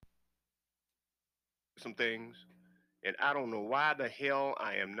some things, and I don't know why the hell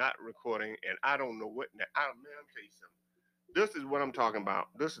I am not recording, and I don't know what. Man, I'm tell you something. This is what I'm talking about.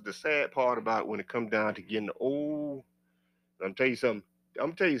 This is the sad part about when it comes down to getting old. I'm tell you something.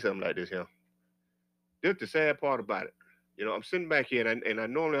 I'm tell you something like this here. This is the sad part about it. I'm sitting back here, and I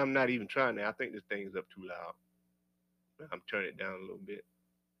normally I'm not even trying to. I think this thing's up too loud. I'm turning it down a little bit.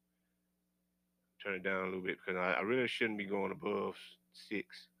 Turn it down a little bit because I really shouldn't be going above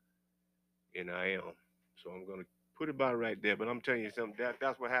 6, and I am. So I'm gonna put it about right there. But I'm telling you something.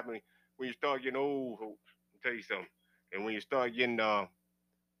 That's what happens when you start getting old, folks. I'm tell you something. And when you start getting a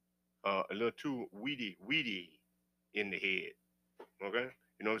little too weedy in the head. Okay,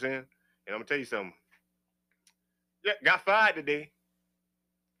 you know what I'm saying? And I'm gonna tell you something. Yeah, got fired today.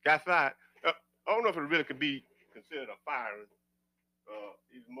 Got fired. I don't know if it really could be considered a firing.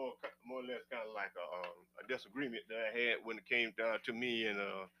 It's more or less kind of like a disagreement that I had when it came down to me and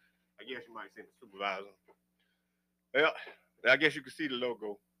I guess you might say the supervisor. Well, I guess you can see the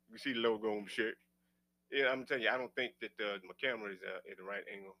logo. You can see the logo on the shirt. Yeah, I'm telling you, I don't think that my camera is at the right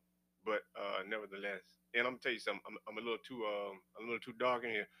angle, but nevertheless, and I'm gonna tell you something. I'm a little too dark in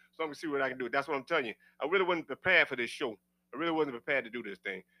here, so I'm gonna see what I can do. That's what I'm telling you. I really wasn't prepared for this show. I really wasn't prepared to do this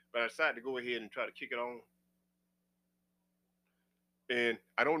thing, but I decided to go ahead and try to kick it on. And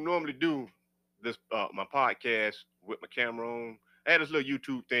I don't normally do this my podcast with my camera on. I had this little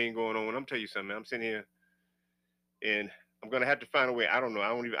YouTube thing going on. I'm telling you something, man. I'm sitting here and I'm gonna have to find a way. I don't know. I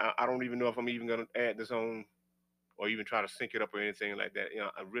don't even know if I'm even gonna add this on or even try to sync it up or anything like that.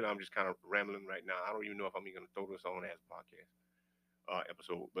 I'm just kind of rambling right now. I don't even know if I'm even gonna throw this on as a podcast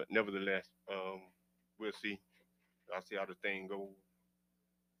episode. But nevertheless, we'll see. I'll see how the thing goes.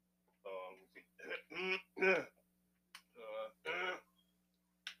 Let's see. Mm, oh, yeah.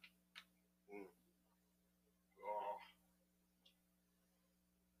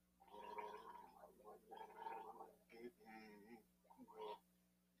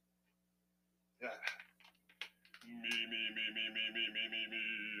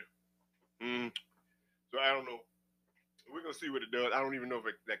 Me. So I don't know. We're gonna see what it does. I don't even know if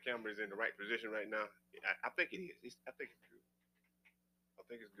that camera is in the right position right now. I think it is. I think it's good. I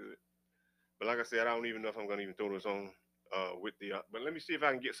think it's good. But like I said, I don't even know if I'm gonna even throw this on with the. But let me see if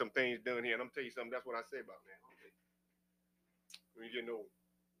I can get some things done here. And I'm tell you something. That's what I say about man. When you get old,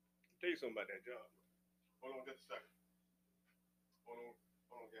 I'll tell you something about that job. Hold on just a second. Hold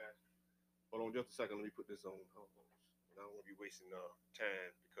on, guys. Hold on just a second. Let me put this on. Hold on. I don't want to be wasting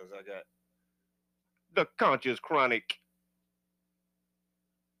time because I got the conscious chronic.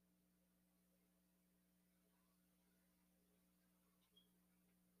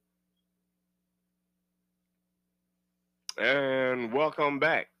 And welcome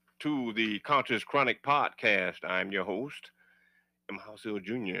back to the Conscious Chronic podcast. I'm your host, M. Housel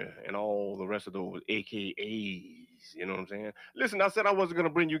Jr., and all the rest of those AKAs. You know what I'm saying? Listen, I said I wasn't going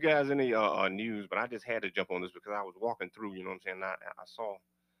to bring you guys any news, but I just had to jump on this because I was walking through, you know what I'm saying? I saw,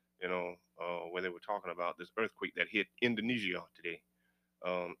 where they were talking about this earthquake that hit Indonesia today.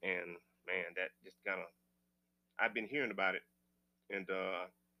 And man, that just kind of, I've been hearing about it, and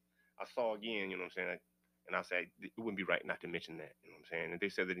I saw again, you know what I'm saying? And I said it wouldn't be right not to mention that, you know what I'm saying? And they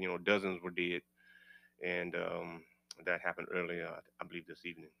said that dozens were dead, and that happened earlier, I believe this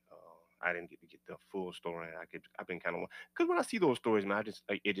evening. I didn't get to get the full story. I've been kind of because when I see those stories, man, I just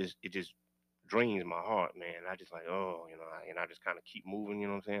like, it just drains my heart, man. I just like and I just kind of keep moving, you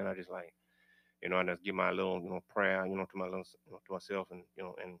know what I'm saying? I just like I just give my little prayer, to my little to myself and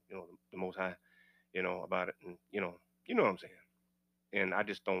the Most High, about it, and you know what I'm saying. And I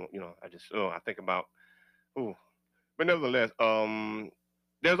just don't, I just I think about ooh, but nevertheless,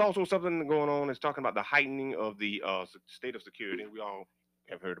 there's also something going on. It's talking about the heightening of the state of security. We all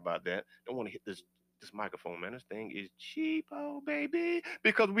have heard about that. Don't want to hit this microphone, man. This thing is cheapo, baby,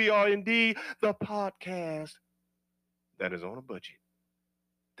 because we are indeed the podcast that is on a budget.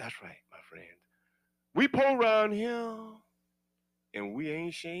 That's right, my friend. We pull around here, and we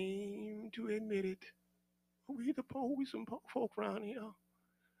ain't ashamed to admit it. We the poor, we some poor folk around here.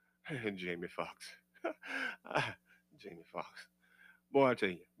 Jamie Foxx. Jamie Foxx. Boy, I tell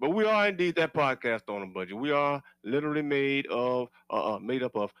you. But we are indeed that podcast on a budget. We are literally made up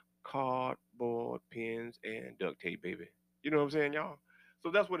of cardboard, pens, and duct tape, baby. You know what I'm saying, y'all?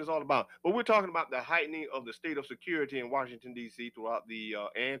 So that's what it's all about. But we're talking about the heightening of the state of security in Washington D.C. throughout the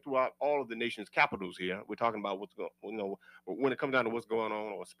and throughout all of the nation's capitals. Here, we're talking about what's going, when it comes down to what's going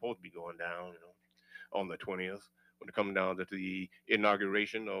on or what's supposed to be going down, on the 20th, when it comes down to the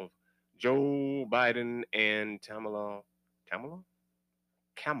inauguration of Joe Biden and Tamala,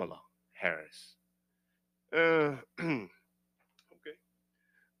 Kamala Harris. Okay.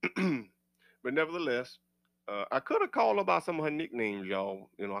 But nevertheless, I could have called about some of her nicknames, y'all.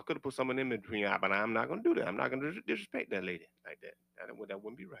 You know, I could have put some of them in between, but I'm not gonna do that. I'm not gonna disrespect that lady like that. That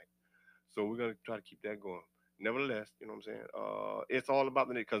wouldn't be right. So we're gonna try to keep that going. Nevertheless, you know what I'm saying? It's all about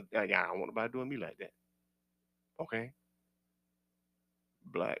the because yeah, I don't want nobody doing me like that. Okay,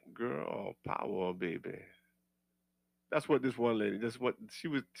 black girl power, baby. That's what this one lady. That's what she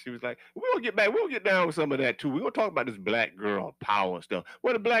was. She was like, we'll get back. We'll get down with some of that too. We're gonna talk about this black girl power stuff.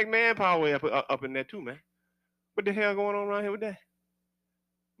 What the black man power up in there too, man. What the hell going on around here with that?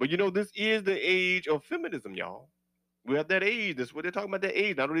 But you know, this is the age of feminism, y'all. We're at that age. That's what they're talking about. That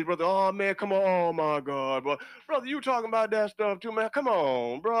age. Now these brothers, oh man, come on, oh my God, bro, brother, you talking about that stuff too, man? Come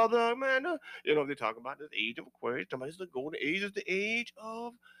on, brother, man. You know they're talking about this age of Aquarius. Talking about this is the golden age. Is the age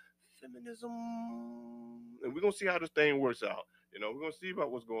of feminism, and we're gonna see how this thing works out. You know, we're gonna see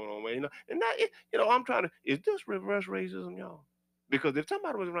about what's going on, man. You know, and that, you know, I'm trying to. Is this reverse racism, y'all? Because if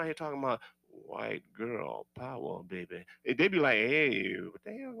somebody was around here talking about white girl power, baby, they'd be like, hey, what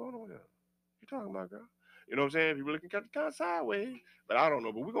the hell going on here? You talking about, girl? You know what I'm saying? People looking kind of sideways. But I don't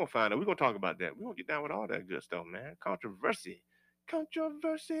know. But we're going to find out. We're going to talk about that. We're going to get down with all that good stuff, man. Controversy.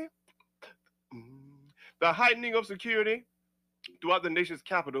 Controversy. Mm. The heightening of security throughout the nation's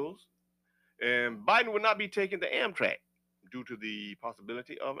capitals. And Biden would not be taking the Amtrak due to the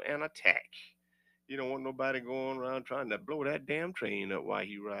possibility of an attack. He don't want nobody going around trying to blow that damn train up while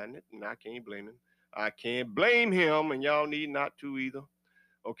he riding it. And I can't blame him. I can't blame him, and y'all need not to either.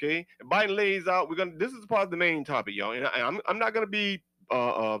 Okay, and Biden lays out. We're gonna. This is part of the main topic, y'all. And I'm not gonna be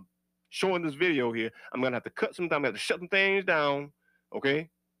showing this video here. I'm gonna have to cut some time. I have to shut some things down. Okay,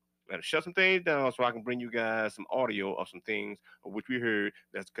 I have to shut some things down so I can bring you guys some audio of some things of which we heard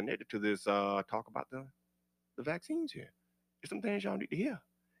that's connected to this talk about the vaccines here. There's some things y'all need to hear,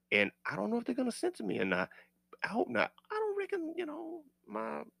 and I don't know if they're gonna censor me or not. I hope not. I don't reckon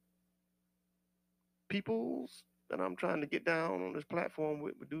my peoples that I'm trying to get down on this platform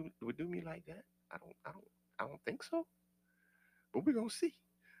would do me like that. I don't think so. But we're gonna see.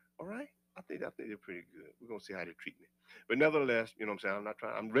 All right. I think they're pretty good. We're gonna see how they treat me. But nevertheless, you know what I'm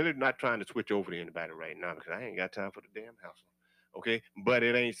saying? I'm really not trying to switch over to anybody right now because I ain't got time for the damn hassle. Okay? But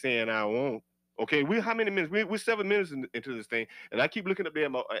it ain't saying I won't. Okay, we how many minutes? We're 7 minutes into this thing, and I keep looking up there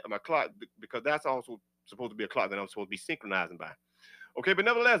at my clock because that's also supposed to be a clock that I'm supposed to be synchronizing by. Okay, but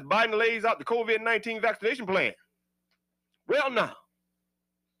nevertheless, Biden lays out the COVID-19 vaccination plan. Well, now,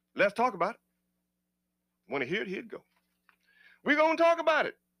 let's talk about it. Want to hear it? Here it go. We're going to talk about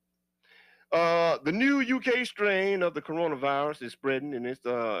it. The new UK strain of the coronavirus is spreading, and it's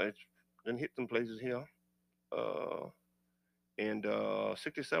gonna hit some places here. Uh, and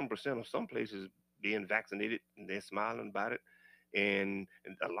 67% of some places being vaccinated, and they're smiling about it. And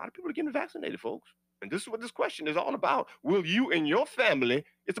a lot of people are getting vaccinated, folks. And this is what this question is all about. Will you and your family?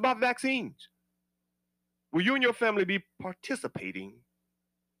 It's about vaccines. Will you and your family be participating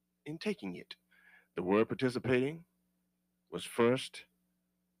in taking it? The word participating was first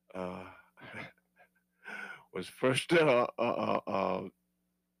uh, was first it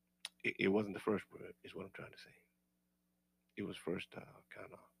wasn't the first word is what I'm trying to say. It was first kind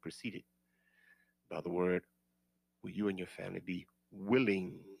of preceded by the word will you and your family be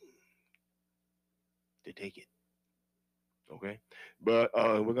willing to take it. Okay, but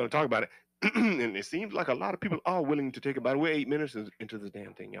we're going to talk about it. And it seems like a lot of people are willing to take it. By the way, 8 minutes into this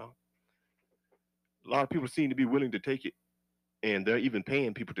damn thing, y'all. A lot of people seem to be willing to take it, and they're even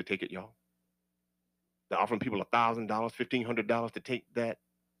paying people to take it, y'all. They're offering people $1,000, $1,500 to take that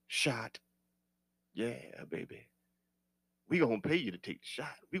shot. Yeah, baby. We gonna pay you to take the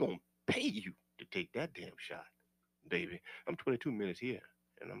shot. We gonna pay you to take that damn shot, baby. I'm 22 minutes here,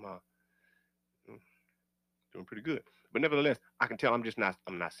 and I'm mm, doing pretty good. But nevertheless, I can tell I'm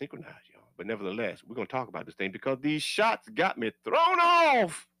not synchronized, y'all. But nevertheless, we're gonna talk about this thing because these shots got me thrown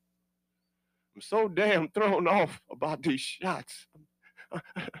off. I'm so damn thrown off about these shots.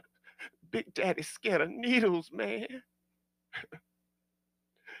 Big Daddy's scared of needles, man.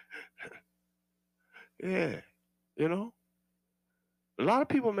 Yeah, you know. A lot of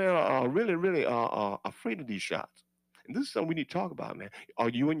people, man, are really, really afraid of these shots. And this is something we need to talk about, man. Are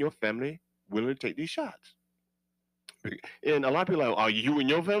you and your family willing to take these shots? And a lot of people are like, are you and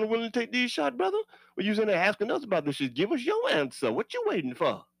your family willing to take these shots, brother? Well, you sitting there asking us about this shit. Give us your answer. What you waiting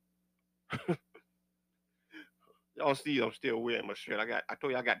for? Y'all see, I'm still wearing my shirt. I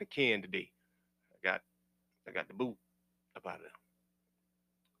told you I got the can today. I got the boot about it.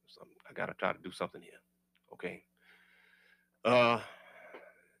 So I gotta try to do something here. Okay. Uh,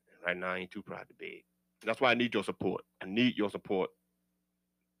 right now I ain't too proud to beg. That's why I need your support. I need your support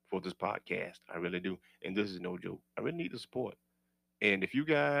for this podcast. I really do. And this is no joke. I really need the support. And if you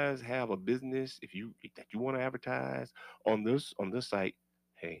guys have a business, if you that you want to advertise on this site,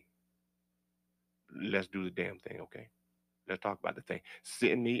 hey, let's do the damn thing, okay? Let's talk about the thing.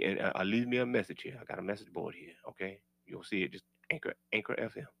 Send me and leave me a message here. I got a message board here, okay? You'll see it. Just Anchor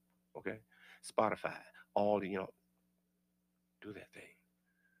FM, okay? Spotify, all the do that thing.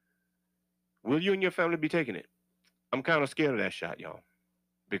 Will you and your family be taking it? I'm kind of scared of that shot, y'all,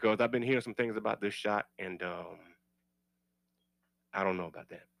 because I've been hearing some things about this shot, and I don't know about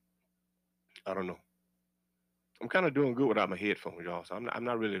that. I don't know. I'm kind of doing good without my headphones, y'all. So I'm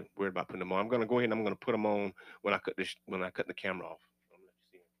not really worried about putting them on. I'm gonna go ahead and I'm gonna put them on when I cut the camera off. I'm gonna let you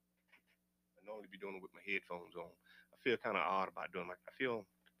see 'em. I normally be doing it with my headphones on. I feel kind of odd about doing like I feel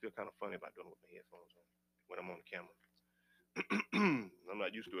kind of funny about doing it with my headphones on when I'm on the camera. I'm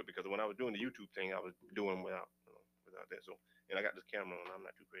not used to it because when I was doing the YouTube thing, I was doing without that. So and I got this camera on. I'm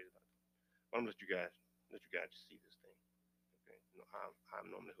not too crazy about it. But I'm gonna let you guys just see this thing. Okay,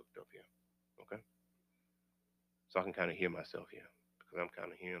 I'm normally hooked up here. Okay, so I can kind of hear myself here because I'm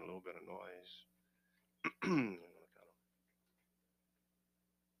kind of hearing a little bit of noise.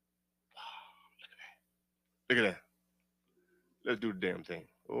 Look at that. Let's do the damn thing.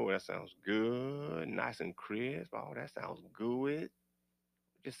 Oh, that sounds good. Nice and crisp. Oh, that sounds good. It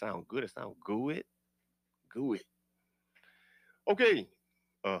just sounds good. It sounds good. Good. Okay.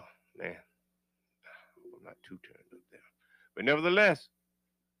 Oh, man. I'm not too turned up there. But nevertheless,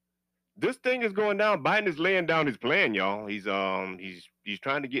 this thing is going down. Biden is laying down his plan, y'all. He's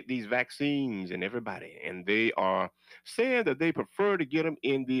trying to get these vaccines and everybody, and they are saying that they prefer to get them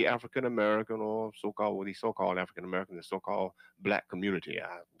in the African American or so-called well, the so-called African American, the so-called black community.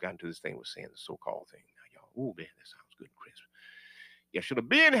 I got into this thing with saying the so-called thing. Now, y'all, oh man, that sounds good and crisp. You should have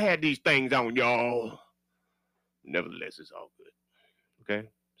been had these things on, y'all. Nevertheless, it's all good. Okay,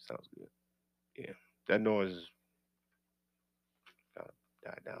 sounds good. Yeah, that noise kind of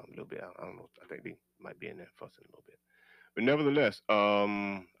died down a little bit. I don't know. I think they might be in there fussing a little bit. But nevertheless, I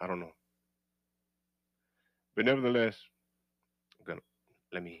don't know. But nevertheless, I'm gonna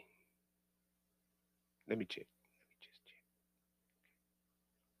let me let me check. Let me just check.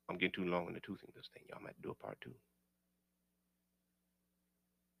 I'm getting too long in the tooth in this thing. Y'all might do a part two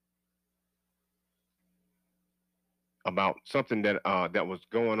about something that was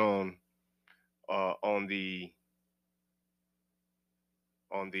going on the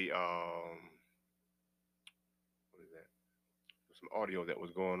what is that? Some audio that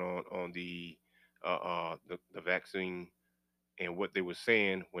was going on the vaccine and what they were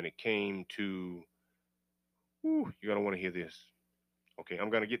saying when it came to. Whew, you're gonna want to hear this. Okay, I'm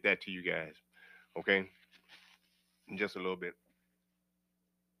gonna get that to you guys. Okay, in just a little bit.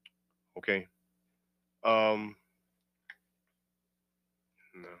 Okay. Um.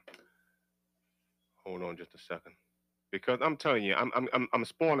 No, hold on just a second. Because I'm telling you, I'm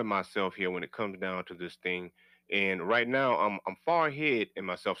spoiling myself here when it comes down to this thing. And right now, I'm far ahead in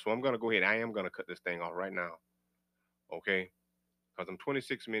myself, so I'm gonna go ahead. I am gonna cut this thing off right now, okay? Because I'm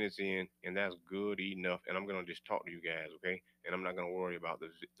 26 minutes in, and that's good enough. And I'm gonna just talk to you guys, okay? And I'm not gonna worry about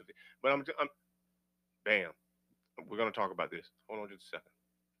but I'm bam. We're gonna talk about this. Hold on just a second.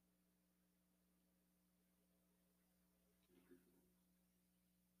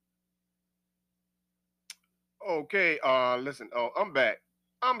 Okay, listen. Oh, I'm back.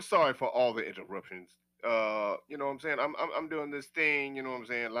 I'm sorry for all the interruptions. You know what I'm saying? I'm doing this thing. You know what I'm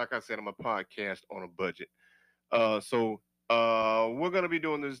saying? Like I said, I'm a podcast on a budget. So we're gonna be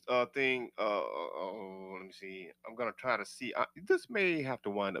doing this thing. Let me see. I'm gonna try to see. This may have to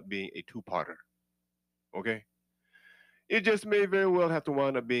wind up being a two-parter. Okay. It just may very well have to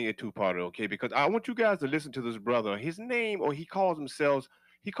wind up being a two-parter. Okay, because I want you guys to listen to this brother. His name, or he calls himself,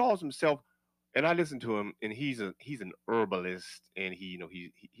 and I listen to him, and he's an herbalist, and he's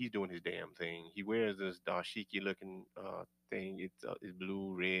doing his damn thing. He wears this dashiki looking thing. It's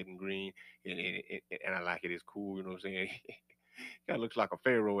blue, red, and green, and I like it. It's cool. You know what I'm saying? Kind of looks like a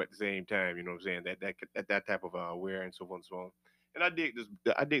pharaoh at the same time. You know what I'm saying? That type of wear and so on and so on. And I dig this.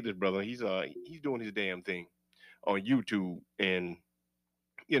 I dig this brother. He's doing his damn thing on YouTube, and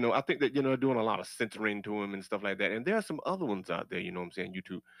I think that doing a lot of censoring to him and stuff like that. And there are some other ones out there, you know what I'm saying,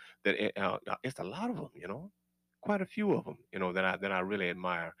 YouTube, that it's a lot of them, quite a few of them, that I really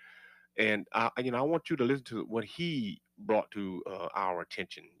admire. And I want you to listen to what he brought to our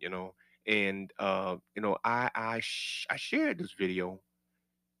attention, and I shared this video,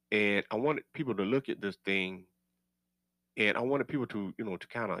 and I wanted people to look at this thing, and I wanted people to to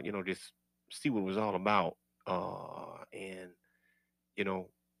kind of just see what it was all about, and you know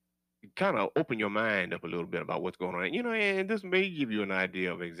kind of open your mind up a little bit about what's going on. And this may give you an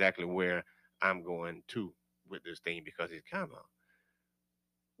idea of exactly where I'm going to with this thing because it's kind of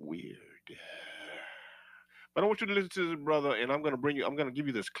weird. But I want you to listen to this, brother, and I'm gonna give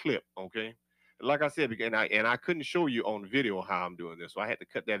you this clip, okay? Like I said, and I couldn't show you on video how I'm doing this, so I had to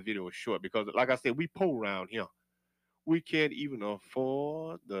cut that video short because, like I said, we poor around here. We can't even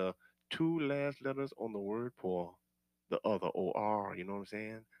afford the two last letters on the word poor, the other OR. You know what I'm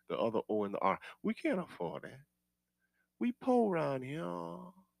saying? The other O and the R. We can't afford that. We poor around here,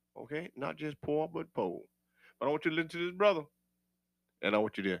 okay? Not just poor, but poor. But I want you to listen to this, brother. And I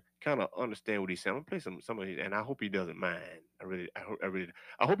want you to kind of understand what he's saying. I'm gonna play some of his, and I hope he doesn't mind.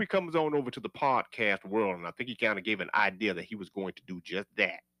 I hope he comes on over to the podcast world, and I think he kind of gave an idea that he was going to do just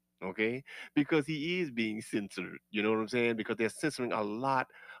that. Okay, because he is being censored. You know what I'm saying? Because they're censoring a lot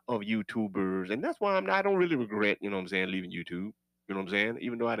of YouTubers, and that's why I don't really regret. You know what I'm saying? Leaving YouTube. You know what I'm saying?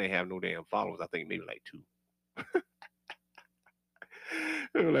 Even though I didn't have no damn followers, I think maybe like two.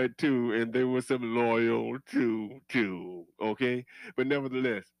 They were like two, and they were some loyal two. Okay, but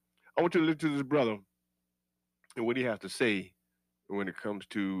nevertheless, I want you to listen to this brother and what he has to say when it comes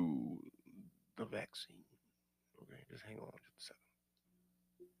to the vaccine. Okay, just hang on just a second.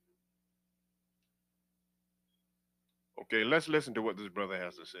 Okay, let's listen to what this brother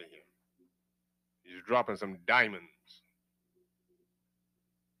has to say here. He's dropping some diamonds.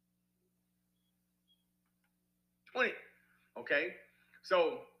 20. Okay.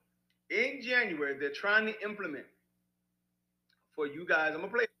 So in January, they're trying to implement for you guys. I'm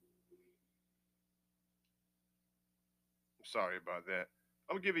gonna play. I'm sorry about that.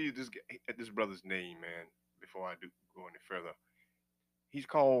 I'm gonna give you this brother's name, man. Before I do go any further, he's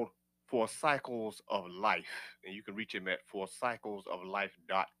called For Cycles of Life, and you can reach him at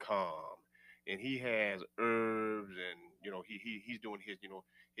forcyclesoflife.com. And he has herbs, and he's doing his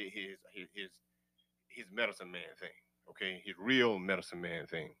his medicine man thing. Okay, his real medicine man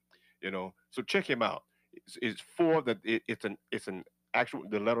thing. So check him out. It's four that it's an actual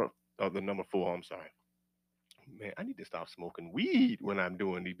the letter of the number four. I'm sorry. Man, I need to stop smoking weed when I'm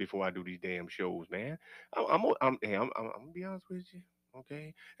doing these before I do these damn shows, man. Hey, I'm gonna be honest with you,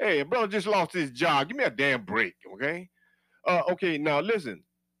 okay? Hey, brother just lost his job. Give me a damn break, okay? Okay, now listen.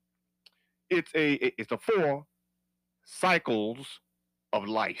 It's a four cycles of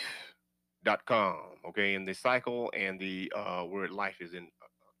life.com, okay? And the cycle and the word life is in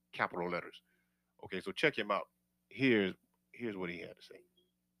capital letters. Okay, so check him out. Here's here's what he had to say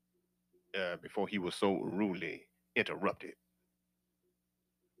before he was so rudely interrupted.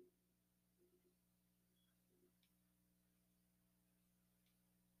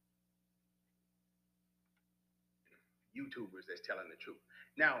 YouTubers that's telling the truth.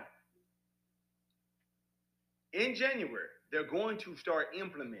 Now, in January, they're going to start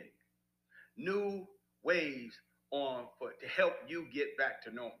implementing new ways on for to help you get back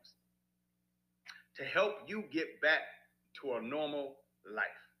to normal, to help you get back to a normal life.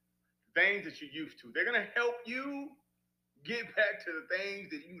 Things that you're used to. They're gonna help you get back to the things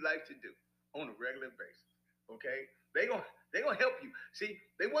that you like to do on a regular basis. Okay? They gonna help you. See,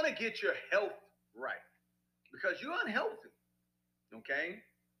 they want to get your health right because you're unhealthy. Okay?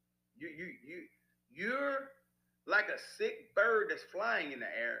 You're like a sick bird that's flying in the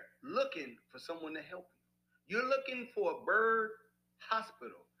air looking for someone to help you. You're looking for a bird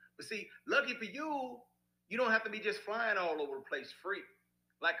hospital. But see, lucky for you, you don't have to be just flying all over the place free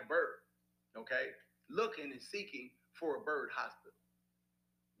like a bird. Okay? Looking and seeking for a bird hospital.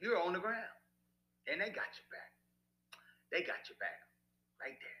 You're on the ground and they got your back. They got your back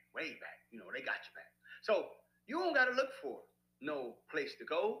right there, way back. They got your back. So you don't got to look for no place to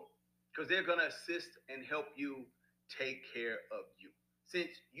go because they're going to assist and help you take care of you.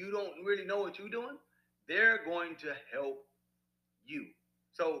 Since you don't really know what you're doing, they're going to help you.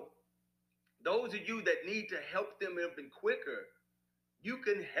 So those of you that need to help them even quicker, you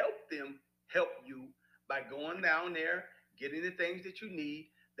can help them help you by going down there, getting the things that you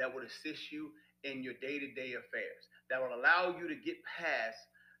need that would assist you in your day-to-day affairs, that will allow you to get past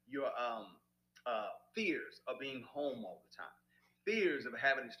your fears of being home all the time, fears of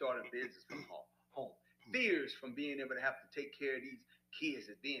having to start a business from home, fears from being able to have to take care of these kids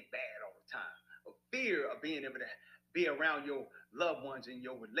as being bad all the time, a fear of being able to be around your loved ones in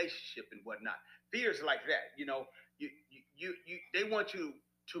your relationship and whatnot. Fears like that, they want you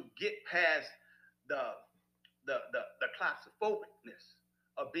to get past the the claustrophobicness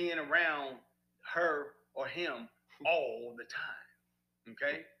of being around her or him all the time.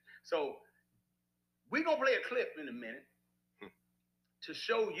 Okay, so we're gonna play a clip in a minute to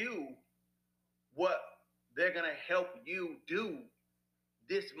show you what they're gonna help you do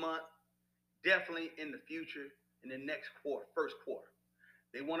this month, definitely in the future, in the next quarter, first quarter.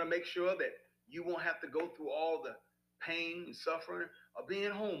 They want to make sure that you won't have to go through all the pain and suffering or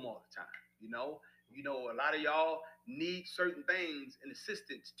being home all the time. A lot of y'all need certain things and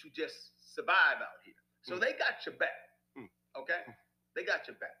assistance to just survive out here. So Mm, they got your back. mm, Okay? mm. They got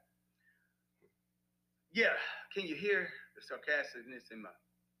your back. Yeah. Can you hear the sarcasticness in my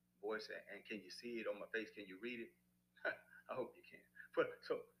voice? And can you see it on my face? Can you read it? I hope you can.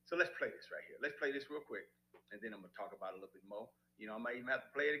 So let's play this right here. Let's play this real quick, and then I'm gonna talk about it a little bit more. I might even have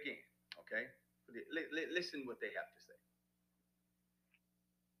to play it again. Okay? Listen what they have to say.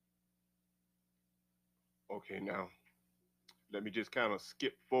 Okay, now let me just kind of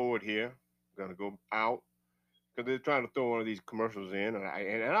skip forward here. I'm gonna go out because they're trying to throw one of these commercials in, and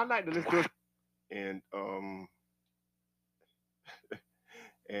I like to listen to it. And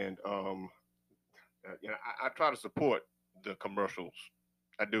and I try to support the commercials.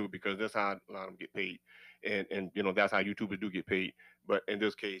 I do because that's how a lot of them get paid, and that's how YouTubers do get paid. But in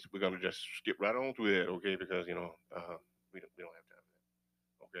this case, we're gonna just skip right on through that, okay? Because we don't have time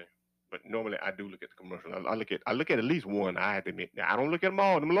for that, okay? But normally I do look at the commercials. I look at least one. I have to admit. Now, I don't look at them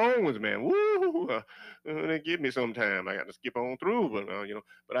all. Them long ones, man. Woo! They give me some time. I got to skip on through,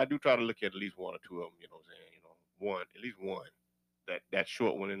 but I do try to look at least one or two of them. You know what I'm saying? One, at least one. That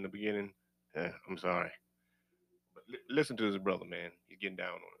short one in the beginning. I'm sorry, but listen to this brother, man. He's getting down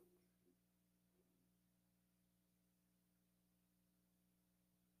on it.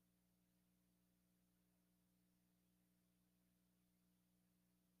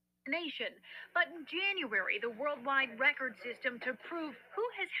 Nation. But in January, the worldwide record system to prove who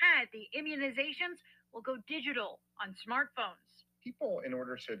has had the immunizations will go digital on smartphones. People, in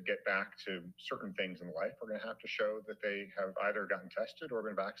order to get back to certain things in life, are going to have to show that they have either gotten tested or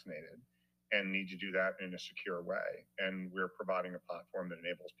been vaccinated and need to do that in a secure way. And we're providing a platform that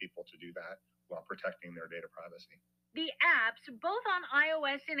enables people to do that while protecting their data privacy. The apps, both on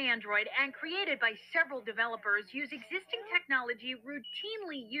iOS and Android and created by several developers, use existing technology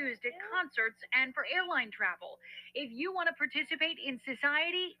routinely used at concerts and for airline travel. If you want to participate in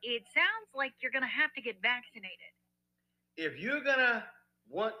society, it sounds like you're going to have to get vaccinated. If you're gonna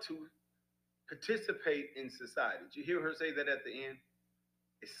want to participate in society, did you hear her say that at the end?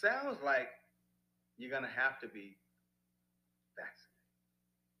 It sounds like you're gonna have to be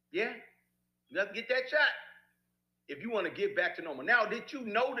vaccinated. Yeah, you got to get that shot if you want to get back to normal. Now, did you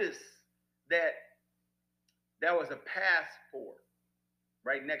notice that there was a passport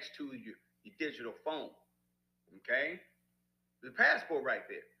right next to your digital phone? Okay, the passport right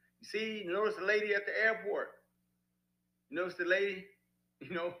there. You notice the lady at the airport. You notice the lady,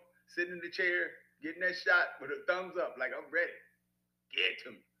 sitting in the chair, getting that shot with her thumbs up, like I'm ready. Get it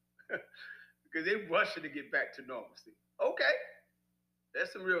to me. Because they're rushing to get back to normalcy. Okay.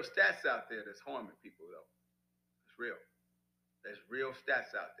 There's some real stats out there that's harming people, though. It's real. There's real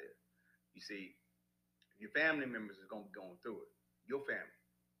stats out there. You see, your family members is going to be going through it. Your family.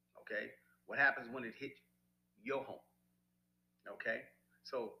 Okay? What happens when it hits you? Your home. Okay?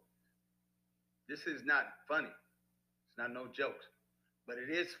 So, this is not funny. It's not no jokes. But it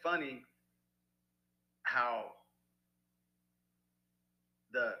is funny how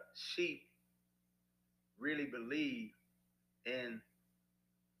the sheep really believe in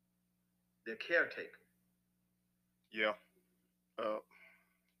the caretaker. Yeah. Uh,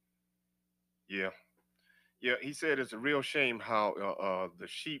 yeah. Yeah. He said it's a real shame how the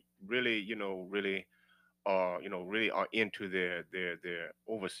sheep really, really are into their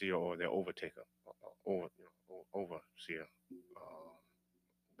overseer or their overtaker, overseer. Uh,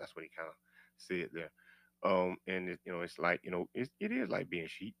 that's what he kind of said there. And it's like it is like being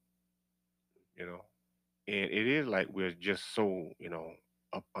sheep, you know, and it is like we're just so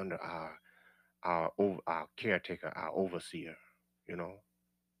up under our caretaker, our overseer, you know.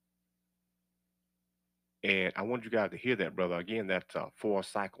 And I want you guys to hear that, brother. Again, that's four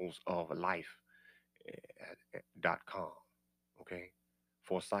cycles of life dot com. Okay,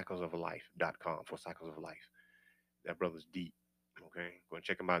 four cycles of life.com. Four cycles of life. That brother's deep. Okay, go and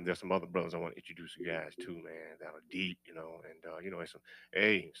check him out. And there's some other brothers I want to introduce you guys to, man, that are deep, and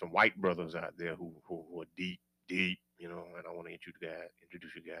there's some white brothers out there who are deep, deep, and I want to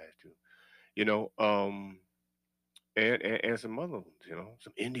introduce you guys to, you know, and some other ones,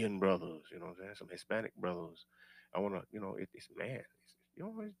 some Indian brothers, what I'm saying, some Hispanic brothers. I want to, it's man,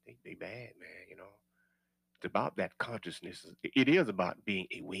 they bad, man, It's about that consciousness. It is about being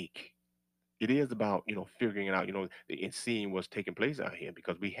awake. It is about figuring it out, and seeing what's taking place out here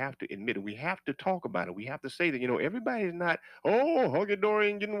because we have to admit it. We have to talk about it. We have to say that everybody's not hunky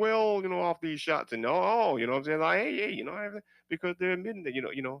dory and getting well off these shots and what I'm saying, like hey everything, because they're admitting that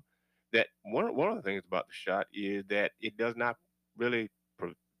that one of the things about the shot is that it does not really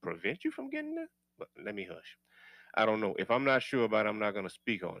prevent you from getting it. But let me hush. I don't know. If I'm not sure about it, I'm not going to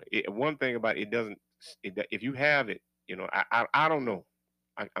speak on it. One thing about it, it doesn't. If you have it, I don't know.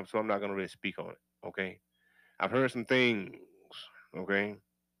 So I'm not going to really speak on it. Okay. I've heard some things. Okay.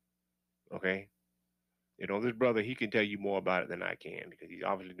 Okay. This brother, he can tell you more about it than I can because he's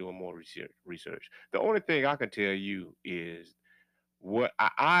obviously doing more research. The only thing I can tell you is what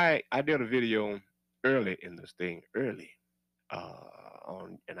I did a video early in this thing,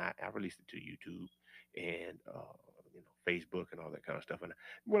 on, and I released it to YouTube and Facebook and all that kind of stuff. And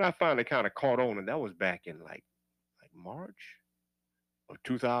when I finally kind of caught on, and that was back in like March of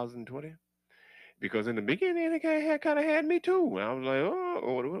 2020, because in the beginning it kind of had me too. And I was like,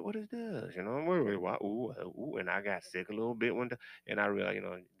 oh, what is this? Ooh, and I got sick a little bit and I realized,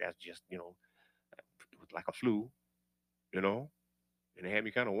 that's just, it was like a flu, you know, and it had me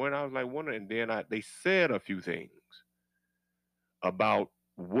kind of wondering. I was like wondering, and then they said a few things about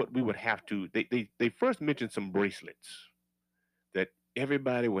what we would have to. They first mentioned some bracelets that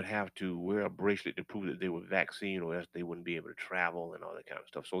everybody would have to wear a bracelet to prove that they were vaccinated, or else they wouldn't be able to travel and all that kind of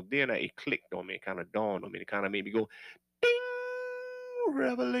stuff. So then it clicked on me. It kind of dawned on me. It kind of made me go, ding,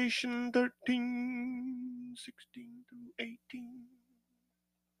 Revelation 13:16-18.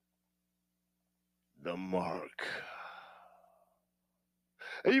 The mark.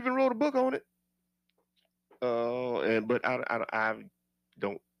 I even wrote a book on it. But I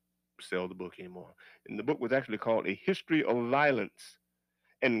don't sell the book anymore. And the book was actually called A History of Violence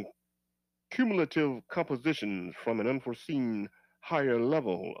and Cumulative Compositions from an Unforeseen Higher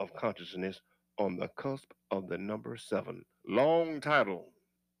Level of Consciousness on the Cusp of the Number Seven. Long title.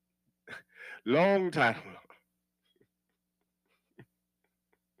 Long title.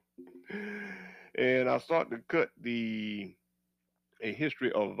 And I started to cut A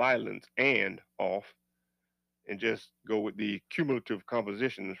History of Violence and off and just go with the cumulative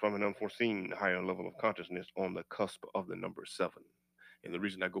compositions from an unforeseen higher level of consciousness on the cusp of the number seven. And the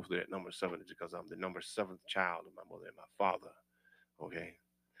reason I go for that number seven is because I'm the number seventh child of my mother and my father. Okay.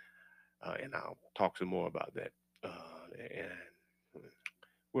 And I'll talk some more about that. And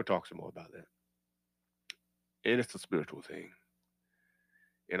we'll talk some more about that. And it's a spiritual thing.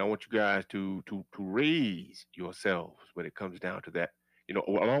 And I want you guys to raise yourselves when it comes down to that.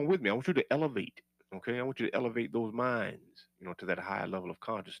 Along with me, I want you to elevate. Okay, I want you to elevate those minds, to that higher level of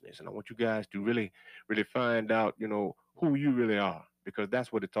consciousness. And I want you guys to really, really find out, who you really are, because that's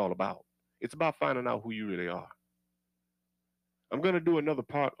what it's all about. It's about finding out who you really are. I'm gonna do another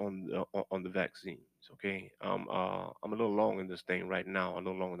part on the vaccines. Okay, I'm a little long in this thing right now. A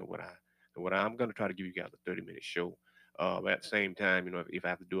little longer than I'm gonna try to give you guys a 30-minute show. But at the same time, if I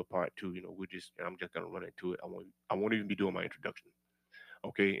have to do a part two, I'm just gonna run into it. I won't even be doing my introduction.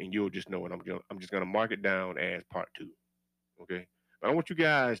 Okay, and you'll just know it. I'm just gonna mark it down as part two. Okay, but I want you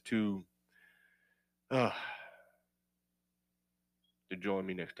guys uh, to join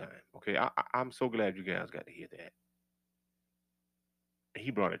me next time. Okay, I'm so glad you guys got to hear that.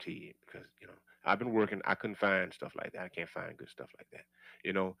 He brought it to you because I've been working. I couldn't find stuff like that. I can't find good stuff like that.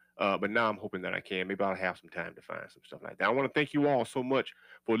 But now I'm hoping that I can. Maybe I'll have some time to find some stuff like that. I want to thank you all so much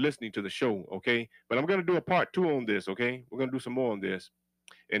for listening to the show. Okay, but I'm gonna do a part two on this. Okay, we're gonna do some more on this,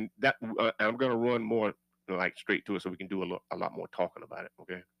 and that I'm gonna run more like straight to it so we can do a lot more talking about it.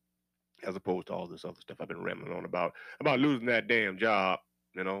 Okay, as opposed to all this other stuff I've been rambling on about losing that damn job.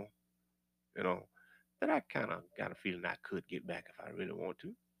 You know, you know that I kind of got a feeling I could get back if I really want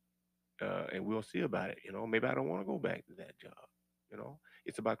to. And we'll see about it. Maybe I don't want to go back to that job.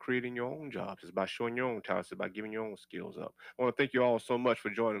 It's about creating your own jobs. It's about showing your own talents. It's about giving your own skills up. I want to thank you all so much for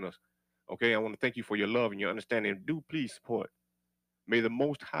joining us. Okay, I want to thank you for your love and your understanding. Do please support. May the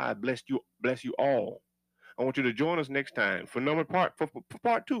Most High bless you all. I want you to join us next time for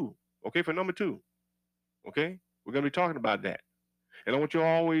part two. Okay, for number two. Okay, we're gonna be talking about that. And I want you to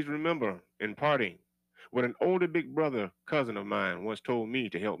always remember in parting what an older big brother cousin of mine once told me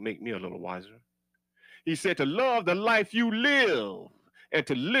to help make me a little wiser. He said to love the life you live and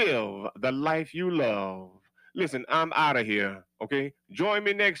to live the life you love. Listen, I'm out of here, okay? Join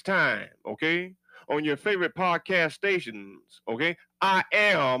me next time, okay? On your favorite podcast stations, okay? I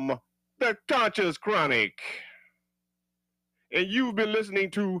am the Conscious Chronic. And you've been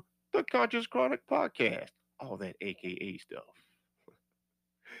listening to the Conscious Chronic podcast. All that AKA stuff.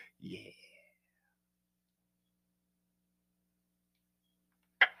 Yeah.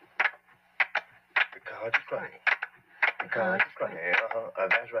 The Conscious Chronic. The Conscious Chronic.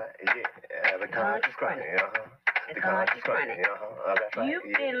 That's right. Yeah. The Conscious Chronic. The Conscious Chronic. That's right.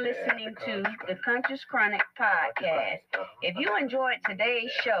 You've been listening to the Conscious Chronic podcast. If you enjoyed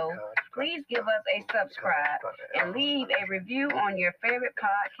today's show, please give us a subscribe and leave a review on your favorite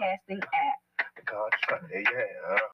podcasting app. Conscious Chronic. Yeah.